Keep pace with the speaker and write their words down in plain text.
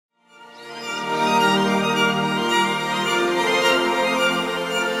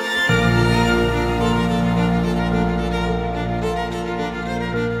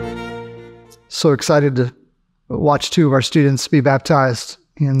So excited to watch two of our students be baptized,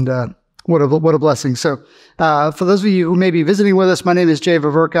 and what a blessing. So for those of you who may be visiting with us, my name is Jay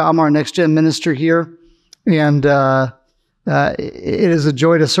Vaverka. I'm our Next Gen minister here, and it is a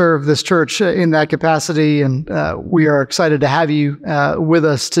joy to serve this church in that capacity, and we are excited to have you with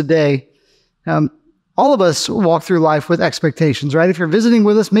us today. All of us walk through life with expectations, right? If you're visiting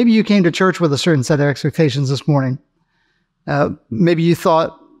with us, maybe you came to church with a certain set of expectations this morning. Maybe you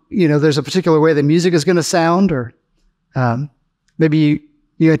thought, there's a particular way the music is going to sound, or maybe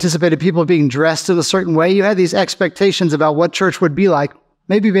you anticipated people being dressed in a certain way. You had these expectations about what church would be like,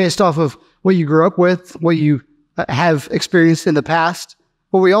 maybe based off of what you grew up with, what you have experienced in the past.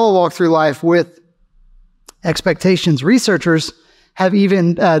 But we all walk through life with expectations. Researchers have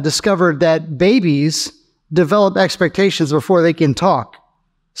even discovered that babies develop expectations before they can talk.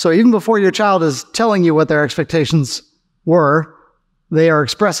 So even before your child is telling you what their expectations were, they are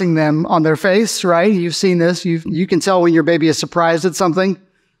expressing them on their face, right? You've seen this. You can tell when your baby is surprised at something.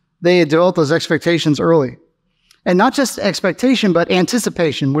 They develop those expectations early. And not just expectation, but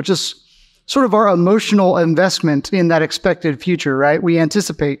anticipation, which is sort of our emotional investment in that expected future, right? We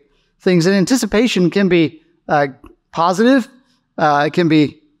anticipate things, and anticipation can be positive. It can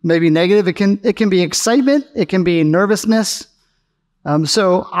be maybe negative. It can be excitement. It can be nervousness.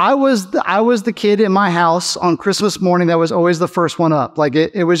 So I was the kid in my house on Christmas morning that was always the first one up. Like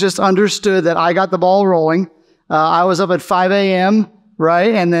it was just understood that I got the ball rolling. I was up at 5 a.m.,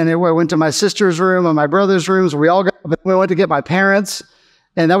 right? And then I went to my sister's room and my brother's rooms. We all got up and we went to get my parents.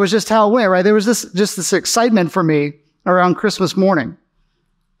 And that was just how it went, right? There was this excitement for me around Christmas morning.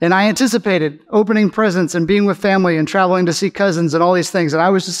 And I anticipated opening presents and being with family and traveling to see cousins and all these things. And I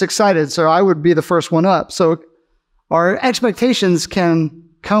was just excited. So I would be the first one up. So our expectations can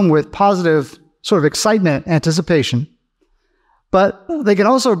come with positive sort of excitement, anticipation, but they can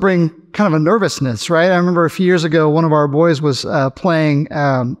also bring kind of a nervousness, right? I remember a few years ago, one of our boys was playing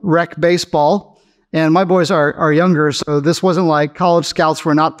rec baseball, and my boys are younger, so this wasn't like college scouts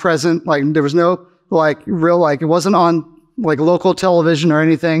were not present. Like there was no it wasn't on like local television or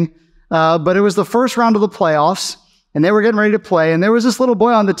anything, but it was the first round of the playoffs, and they were getting ready to play, and there was this little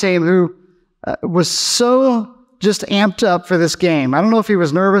boy on the team who was so just amped up for this game. I don't know if he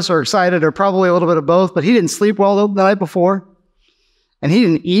was nervous or excited or probably a little bit of both, but he didn't sleep well the night before, and he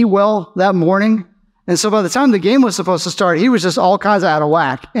didn't eat well that morning. And so by the time the game was supposed to start, he was just all kinds of out of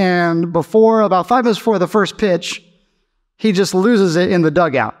whack. And about 5 minutes before the first pitch, he just loses it in the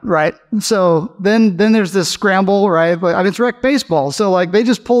dugout, right? So then there's this scramble, right? But I mean, it's rec baseball. So like they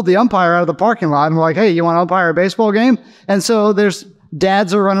just pulled the umpire out of the parking lot and were like, hey, you want to umpire a baseball game? And so there's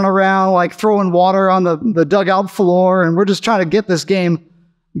dads are running around like throwing water on the dugout floor, and we're just trying to get this game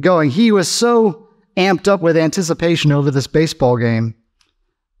going. He was so amped up with anticipation over this baseball game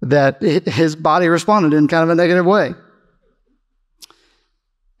that his body responded in kind of a negative way.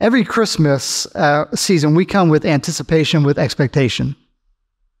 Every Christmas season, we come with anticipation, with expectation.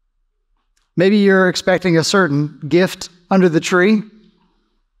 Maybe you're expecting a certain gift under the tree.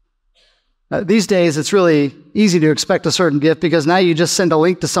 These days, it's really easy to expect a certain gift because now you just send a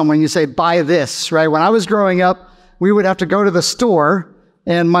link to someone, you say, buy this, right? When I was growing up, we would have to go to the store,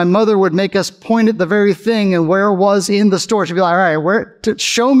 and my mother would make us point at the very thing and where it was in the store. She'd be like, all right,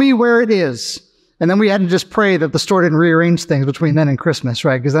 show me where it is. And then we had to just pray that the store didn't rearrange things between then and Christmas,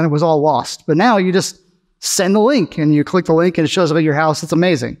 right? Because then it was all lost. But now you just send the link, and you click the link, and it shows up at your house. It's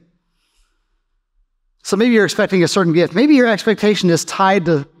amazing. So maybe you're expecting a certain gift. Maybe your expectation is tied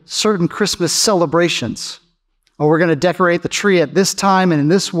to certain Christmas celebrations. Or we're going to decorate the tree at this time and in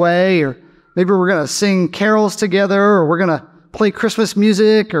this way, or maybe we're going to sing carols together, or we're going to play Christmas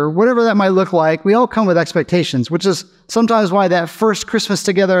music, or whatever that might look like. We all come with expectations, which is sometimes why that first Christmas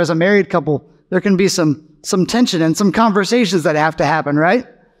together as a married couple, there can be some tension and some conversations that have to happen, right?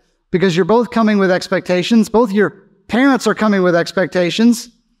 Because you're both coming with expectations. Both your parents are coming with expectations.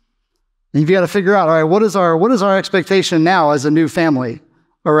 And you've got to figure out, all right, what is our expectation now as a new family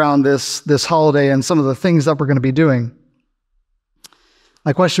around this holiday and some of the things that we're going to be doing?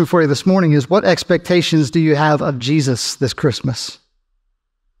 My question for you this morning is, what expectations do you have of Jesus this Christmas?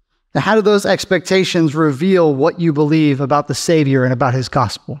 Now, how do those expectations reveal what you believe about the Savior and about his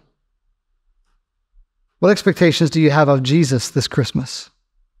gospel? What expectations do you have of Jesus this Christmas?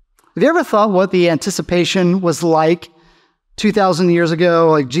 Have you ever thought what the anticipation was like 2,000 years ago?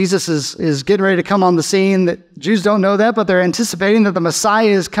 Like Jesus is getting ready to come on the scene. That Jews don't know that, but they're anticipating that the Messiah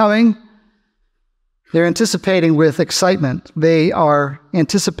is coming. They're anticipating with excitement. They are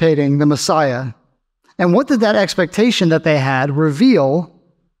anticipating the Messiah. And what did that expectation that they had reveal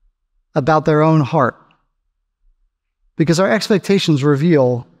about their own heart? Because our expectations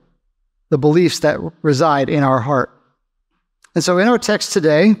reveal the beliefs that reside in our heart. And so in our text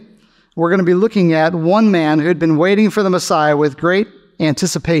today, we're going to be looking at one man who had been waiting for the Messiah with great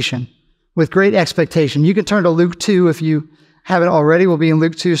anticipation, with great expectation. You can turn to Luke 2 if you haven't already. We'll be in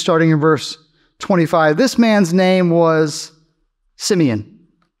Luke 2, starting in verse 25. This man's name was Simeon.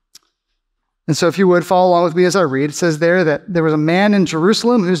 And so if you would follow along with me as I read, it says there that there was a man in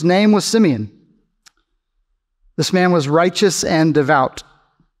Jerusalem whose name was Simeon. This man was righteous and devout,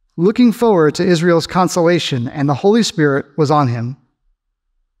 looking forward to Israel's consolation, and the Holy Spirit was on him.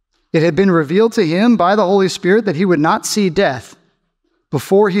 It had been revealed to him by the Holy Spirit that he would not see death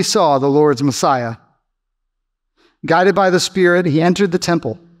before he saw the Lord's Messiah. Guided by the Spirit, he entered the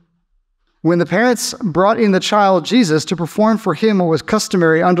temple. When the parents brought in the child Jesus to perform for him what was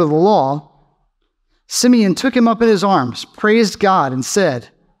customary under the law, Simeon took him up in his arms, praised God, and said,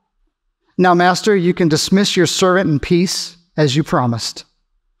 "Now, Master, you can dismiss your servant in peace, as you promised.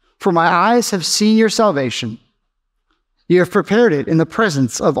 For my eyes have seen your salvation. You have prepared it in the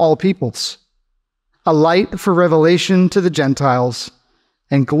presence of all peoples, a light for revelation to the Gentiles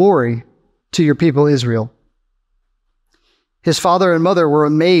and glory to your people Israel." His father and mother were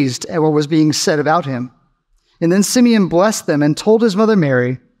amazed at what was being said about him. And then Simeon blessed them and told his mother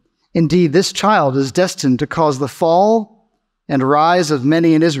Mary, "Indeed, this child is destined to cause the fall and rise of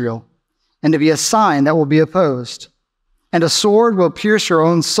many in Israel, and to be a sign that will be opposed. And a sword will pierce your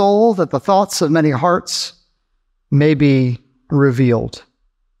own soul, that the thoughts of many hearts may be revealed."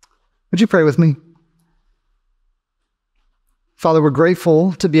 Would you pray with me? Father, we're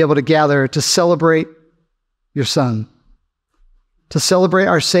grateful to be able to gather to celebrate your Son, to celebrate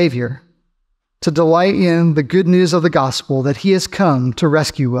our Savior, to delight in the good news of the gospel that he has come to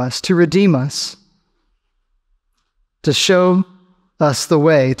rescue us, to redeem us, to show us the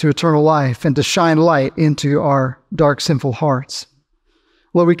way to eternal life, and to shine light into our dark, sinful hearts.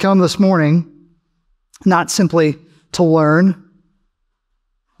 Lord, we come this morning not simply to learn,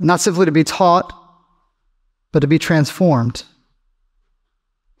 not simply to be taught, but to be transformed.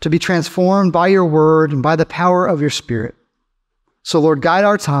 To be transformed by your word and by the power of your Spirit. So, Lord, guide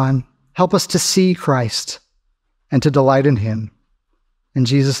our time. Help us to see Christ and to delight in him. In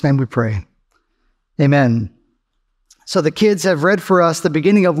Jesus' name we pray. Amen. So the kids have read for us the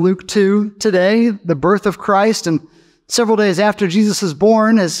beginning of Luke 2 today, the birth of Christ, and several days after Jesus is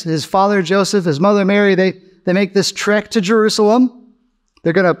born, his father Joseph, his mother Mary, they make this trek to Jerusalem.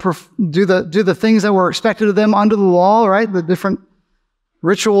 They're going to do the things that were expected of them under the law, right? The different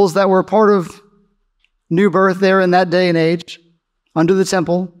rituals that were part of new birth there in that day and age, under the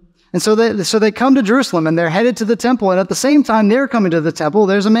temple. And so they come to Jerusalem, and they're headed to the temple. And at the same time they're coming to the temple,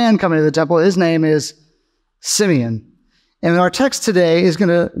 there's a man coming to the temple. His name is Simeon. And our text today is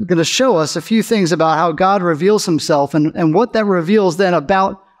going to show us a few things about how God reveals himself and what that reveals then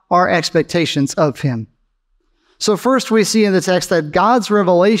about our expectations of him. So first we see in the text that God's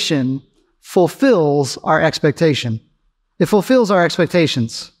revelation fulfills our expectation. It fulfills our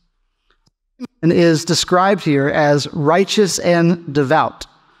expectations and is described here as righteous and devout.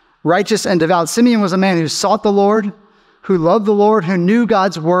 Righteous and devout. Simeon was a man who sought the Lord, who loved the Lord, who knew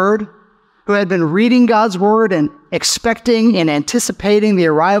God's word, who had been reading God's word and expecting and anticipating the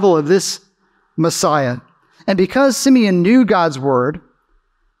arrival of this Messiah. And because Simeon knew God's word,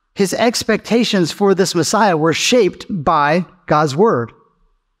 his expectations for this Messiah were shaped by God's word.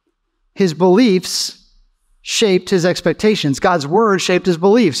 His beliefs shaped his expectations. God's word shaped his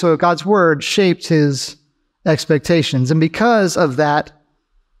beliefs. So God's word shaped his expectations. And because of that,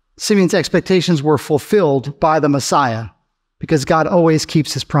 Simeon's expectations were fulfilled by the Messiah, because God always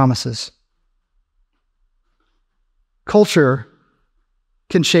keeps his promises. Culture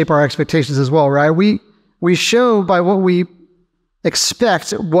can shape our expectations as well, right? We show by what we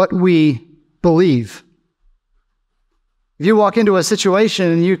expect what we believe. If you walk into a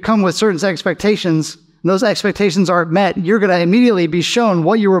situation and you come with certain expectations, and those expectations aren't met, you're going to immediately be shown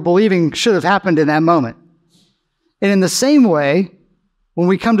what you were believing should have happened in that moment. And in the same way, when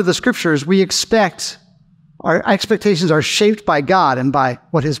we come to the scriptures, our expectations are shaped by God and by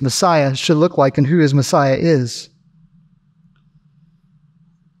what his Messiah should look like and who his Messiah is.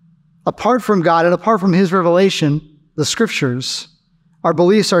 Apart from God and apart from his revelation, the scriptures, our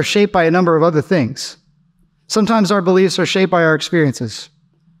beliefs are shaped by a number of other things. Sometimes our beliefs are shaped by our experiences,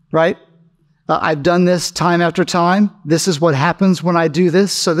 right? I've done this time after time. This is what happens when I do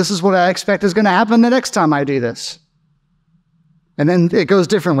this. So this is what I expect is going to happen the next time I do this. And then it goes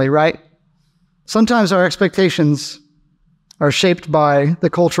differently, right? Sometimes our expectations are shaped by the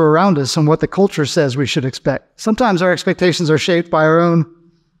culture around us and what the culture says we should expect. Sometimes our expectations are shaped by our own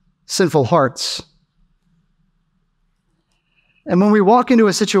sinful hearts. And when we walk into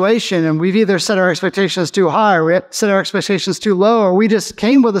a situation and we've either set our expectations too high or we set our expectations too low, or we just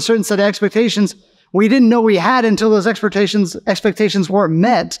came with a certain set of expectations we didn't know we had until those expectations weren't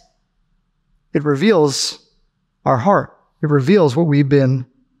met, it reveals our heart. It reveals what we've been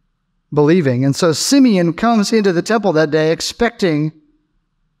believing. And so Simeon comes into the temple that day expecting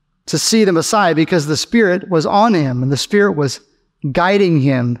to see the Messiah because the Spirit was on him and the Spirit was guiding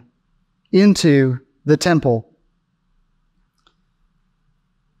him into the temple.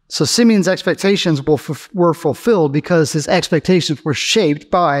 So Simeon's expectations were fulfilled because his expectations were shaped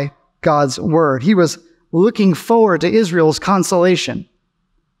by God's word. He was looking forward to Israel's consolation.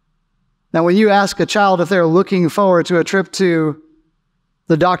 Now, when you ask a child if they're looking forward to a trip to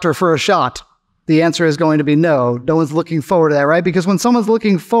the doctor for a shot, the answer is going to be no. No one's looking forward to that, right? Because when someone's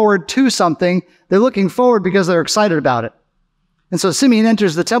looking forward to something, they're looking forward because they're excited about it. And so Simeon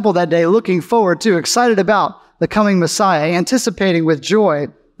enters the temple that day looking forward to, excited about the coming Messiah, anticipating with joy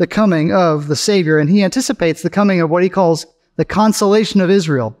the coming of the Savior. And he anticipates the coming of what he calls the consolation of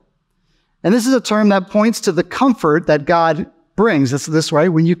Israel. And this is a term that points to the comfort that God brings. It's this, right?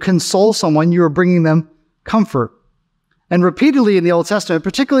 When you console someone, you are bringing them comfort. And repeatedly in the Old Testament,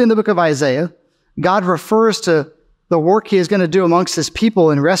 particularly in the book of Isaiah, God refers to the work he is going to do amongst his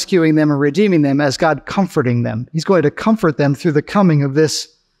people in rescuing them and redeeming them as God comforting them. He's going to comfort them through the coming of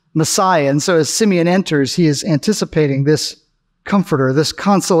this Messiah. And so as Simeon enters, he is anticipating this comforter, this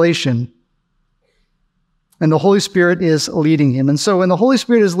consolation. And the Holy Spirit is leading him. And so when the Holy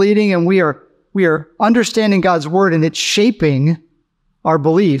Spirit is leading and we are understanding God's word and it's shaping our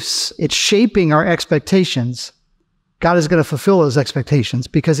beliefs, it's shaping our expectations, God is going to fulfill those expectations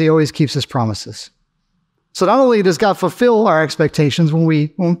because he always keeps his promises. So not only does God fulfill our expectations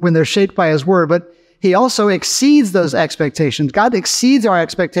when they're shaped by his word, but he also exceeds those expectations. God exceeds our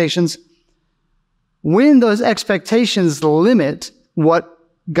expectations when those expectations limit what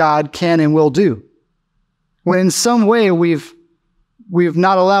God can and will do. When in some way we've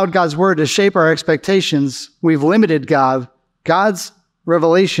not allowed God's word to shape our expectations, we've limited God. God's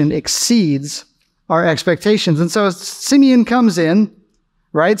revelation exceeds our expectations. And so Simeon comes in,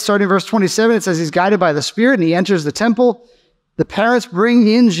 right? Starting in verse 27, it says he's guided by the Spirit and he enters the temple. The parents bring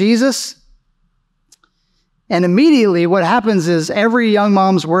in Jesus. And immediately what happens is every young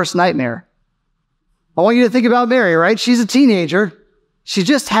mom's worst nightmare. I want you to think about Mary, right? She's a teenager. She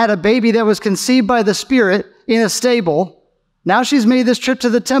just had a baby that was conceived by the Spirit in a stable. Now she's made this trip to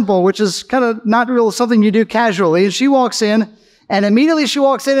the temple, which is kind of not real something you do casually. And she walks in, and immediately she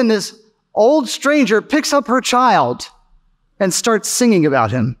walks in and this old stranger picks up her child and starts singing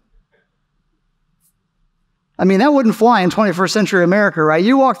about him. I mean, that wouldn't fly in 21st century America, right?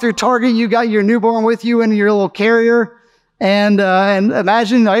 You walk through Target, you got your newborn with you in your little carrier, and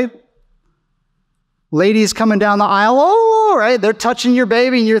imagine, right? Ladies coming down the aisle, oh, right? They're touching your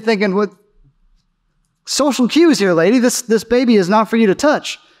baby, and you're thinking, what? Social cues here, lady. This baby is not for you to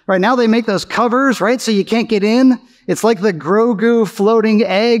touch. Right now they make those covers, right? So you can't get in. It's like the Grogu floating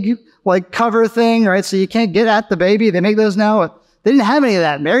egg, like cover thing, right? So you can't get at the baby. They make those now. They didn't have any of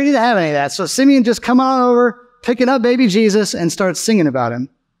that. Mary didn't have any of that. So Simeon just come on over, picking up baby Jesus and starts singing about him.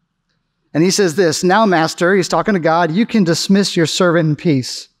 And he says this, now, Master, he's talking to God, you can dismiss your servant in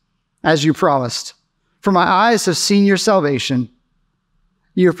peace, as you promised. For my eyes have seen your salvation.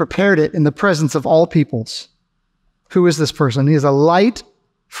 You have prepared it in the presence of all peoples. Who is this person? He is a light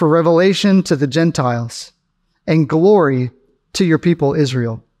for revelation to the Gentiles and glory to your people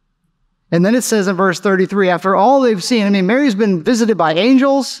Israel. And then it says in verse 33, after all they've seen, I mean, Mary's been visited by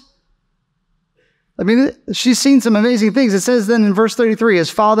angels. I mean, she's seen some amazing things. It says then in verse 33, his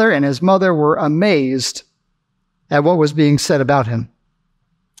father and his mother were amazed at what was being said about him.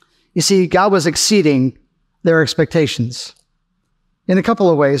 You see, God was exceeding their expectations in a couple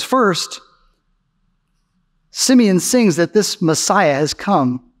of ways. First, Simeon sings that this Messiah has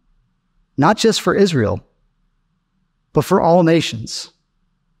come not just for Israel, but for all nations.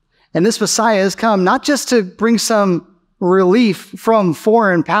 And this Messiah has come not just to bring some relief from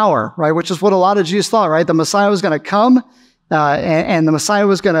foreign power, right? Which is what a lot of Jews thought, right? The Messiah was going to come, and the Messiah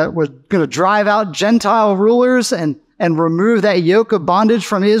was going to drive out Gentile rulers and remove that yoke of bondage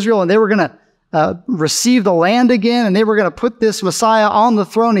from Israel, and they were going to receive the land again, and they were going to put this Messiah on the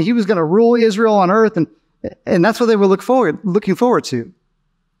throne, and he was going to rule Israel on earth, and that's what they were looking forward to.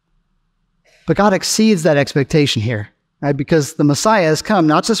 But God exceeds that expectation here, right? Because the Messiah has come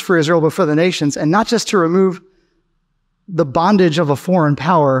not just for Israel, but for the nations, and not just to remove the bondage of a foreign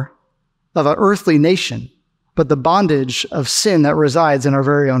power, of an earthly nation, but the bondage of sin that resides in our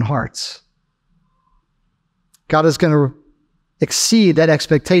very own hearts. God is going to exceed that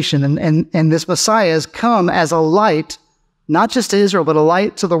expectation, and this Messiah has come as a light, not just to Israel, but a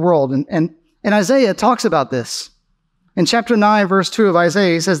light to the world. And Isaiah talks about this. In chapter 9, verse 2 of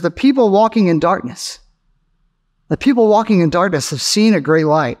Isaiah, he says, the people walking in darkness have seen a great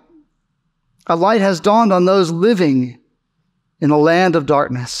light. A light has dawned on those living in the land of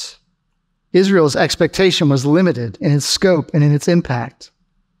darkness. Israel's expectation was limited in its scope and in its impact.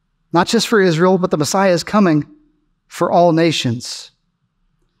 Not just for Israel, but the Messiah is coming for all nations.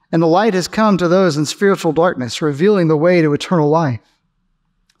 And the light has come to those in spiritual darkness, revealing the way to eternal life.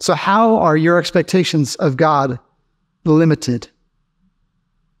 So how are your expectations of God limited?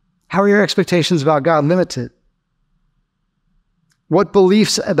 How are your expectations about God limited? What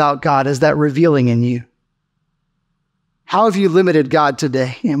beliefs about God is that revealing in you? How have you limited God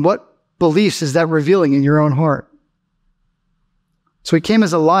today? And what beliefs is that revealing in your own heart? So he came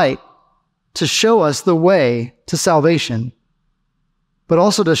as a light to show us the way to salvation, but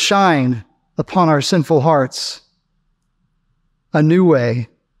also to shine upon our sinful hearts a new way,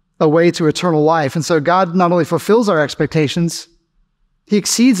 a way to eternal life. And so God not only fulfills our expectations, he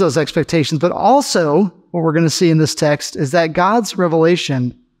exceeds those expectations, but also what we're going to see in this text is that God's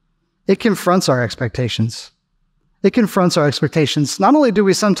revelation, it confronts our expectations. It confronts our expectations. Not only do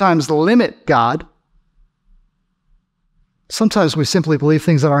we sometimes limit God, sometimes we simply believe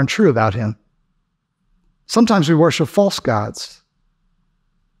things that aren't true about him. Sometimes we worship false gods.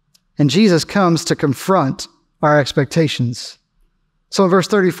 And Jesus comes to confront our expectations. So in verse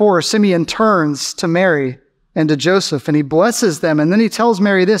 34, Simeon turns to Mary and to Joseph, and he blesses them. And then he tells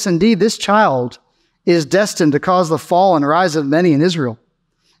Mary this, indeed, this child is destined to cause the fall and rise of many in Israel,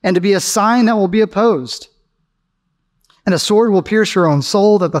 and to be a sign that will be opposed. And a sword will pierce your own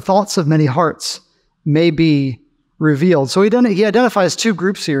soul, that the thoughts of many hearts may be revealed. So he identifies two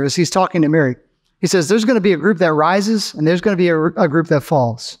groups here as he's talking to Mary. He says there's going to be a group that rises, and there's going to be a group that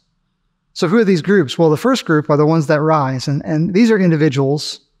falls. So who are these groups? Well, the first group are the ones that rise, and these are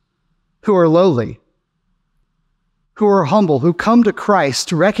individuals who are lowly, who are humble, who come to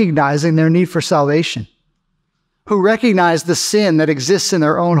Christ recognizing their need for salvation, who recognize the sin that exists in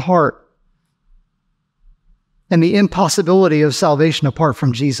their own heart and the impossibility of salvation apart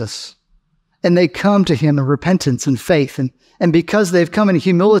from Jesus. And they come to him in repentance and faith. And because they've come in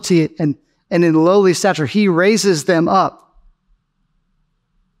humility and in lowly stature, he raises them up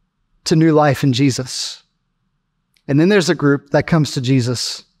to new life in Jesus. And then there's a group that comes to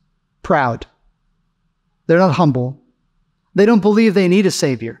Jesus proud. They're not humble. They don't believe they need a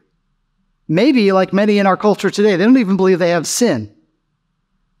Savior. Maybe, like many in our culture today, they don't even believe they have sin.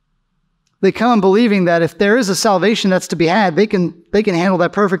 They come believing that if there is a salvation that's to be had, they can handle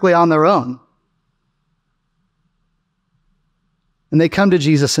that perfectly on their own. And they come to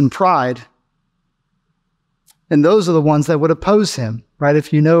Jesus in pride. And those are the ones that would oppose him, right?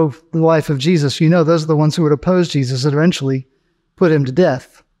 If you know the life of Jesus, you know those are the ones who would oppose Jesus and eventually put him to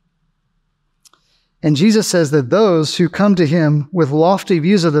death. And Jesus says that those who come to him with lofty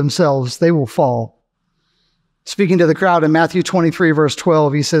views of themselves, they will fall. Speaking to the crowd in Matthew 23, verse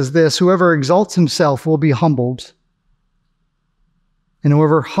 12, he says this, whoever exalts himself will be humbled. And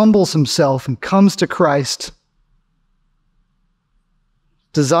whoever humbles himself and comes to Christ,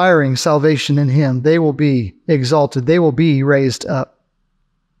 desiring salvation in him, they will be exalted. They will be raised up.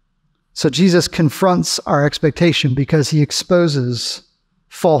 So Jesus confronts our expectation because he exposes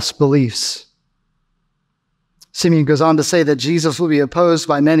false beliefs. Simeon goes on to say that Jesus will be opposed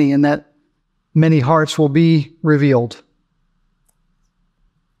by many and that many hearts will be revealed.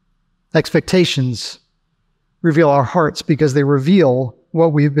 Expectations reveal our hearts because they reveal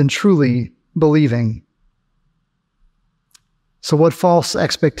what we've been truly believing. So what false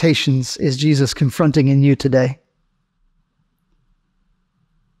expectations is Jesus confronting in you today?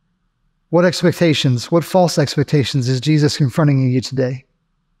 What false expectations is Jesus confronting in you today?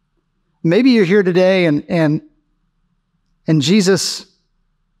 Maybe you're here today and Jesus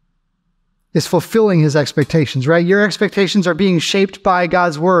is fulfilling his expectations, right? Your expectations are being shaped by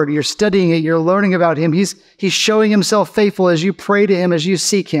God's word. You're studying it. You're learning about him. He's showing himself faithful as you pray to him, as you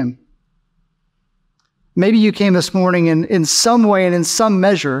seek him. Maybe you came this morning and in some way and in some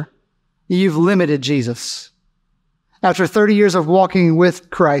measure, you've limited Jesus. After 30 years of walking with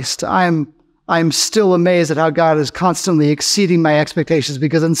Christ, I'm still amazed at how God is constantly exceeding my expectations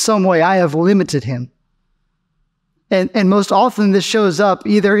because in some way I have limited him. And most often this shows up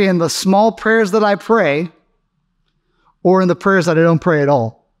either in the small prayers that I pray or in the prayers that I don't pray at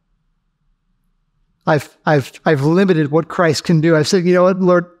all. I've limited what Christ can do. I've said, you know what,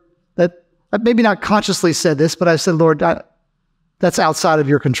 Lord, that I've maybe not consciously said this, but I've said, Lord, that's outside of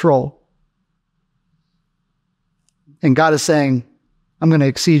your control. And God is saying, I'm going to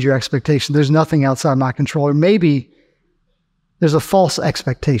exceed your expectation. There's nothing outside my control. Or maybe there's a false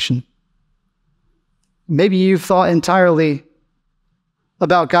expectation. Maybe you've thought entirely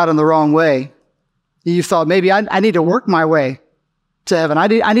about God in the wrong way. You've thought, maybe I need to work my way to heaven.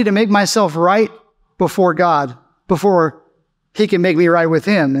 I need to make myself right before God, before he can make me right with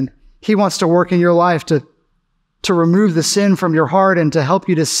him. And he wants to work in your life to remove the sin from your heart and to help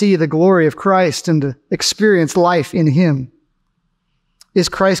you to see the glory of Christ and to experience life in him. Is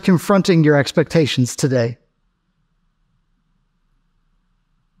Christ confronting your expectations today?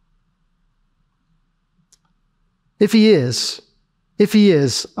 If he is,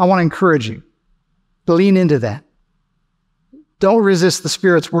 I want to encourage you to lean into that. Don't resist the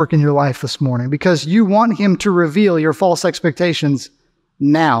Spirit's work in your life this morning, because you want him to reveal your false expectations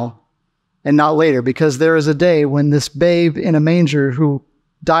now and not later, because there is a day when this babe in a manger who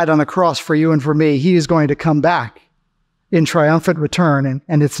died on a cross for you and for me, he is going to come back in triumphant return.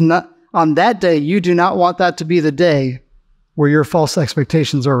 And it's not on that day, you do not want that to be the day where your false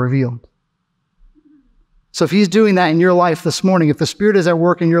expectations are revealed. So if he's doing that in your life this morning, if the Spirit is at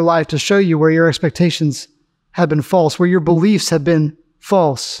work in your life to show you where your expectations have been false, where your beliefs have been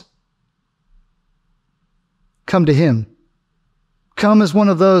false, come to him. Come as one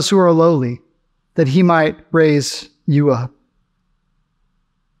of those who are lowly, that he might raise you up.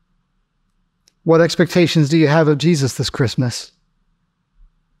 What expectations do you have of Jesus this Christmas?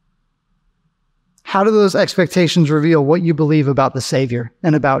 How do those expectations reveal what you believe about the Savior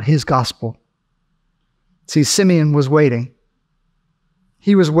and about his gospel? See, Simeon was waiting.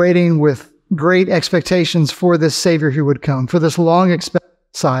 He was waiting with great expectations for this Savior who would come, for this long-expected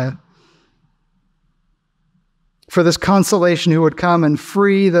Messiah, for this consolation who would come and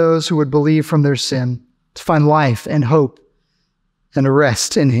free those who would believe from their sin, to find life and hope and a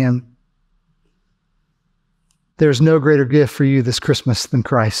rest in him. There's no greater gift for you this Christmas than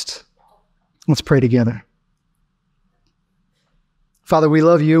Christ. Let's pray together. Father, we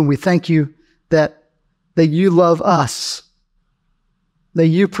love you and we thank you that you love us, that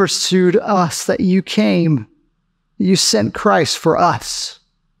you pursued us, that you came, you sent Christ for us.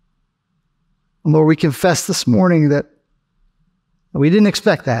 And Lord, we confess this morning that we didn't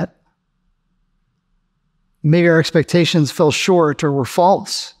expect that. Maybe our expectations fell short or were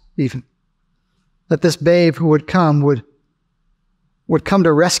false even. That this babe who would come would come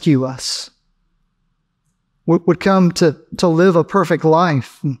to rescue us, would come to live a perfect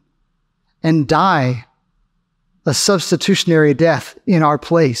life and die a substitutionary death in our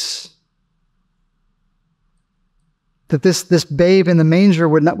place. That this babe in the manger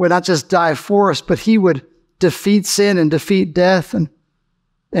would not just die for us, but he would defeat sin and defeat death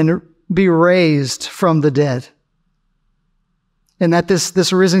and be raised from the dead. And that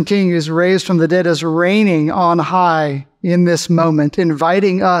this risen King who is raised from the dead is reigning on high in this moment,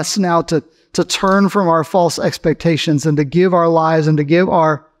 inviting us now to turn from our false expectations and to give our lives and to give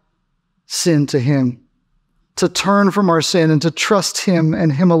our sin to him, to turn from our sin and to trust him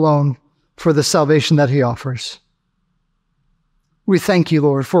and him alone for the salvation that he offers. We thank you,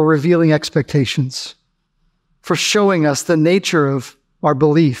 Lord, for revealing expectations, for showing us the nature of our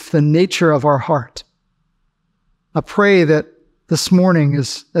belief, the nature of our heart. I pray that this morning,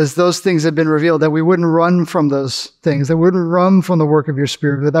 as those things have been revealed, that we wouldn't run from those things, that we wouldn't run from the work of your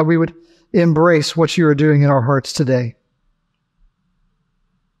Spirit, but that we would embrace what you are doing in our hearts today.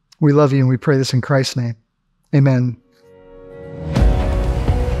 We love you and we pray this in Christ's name. Amen.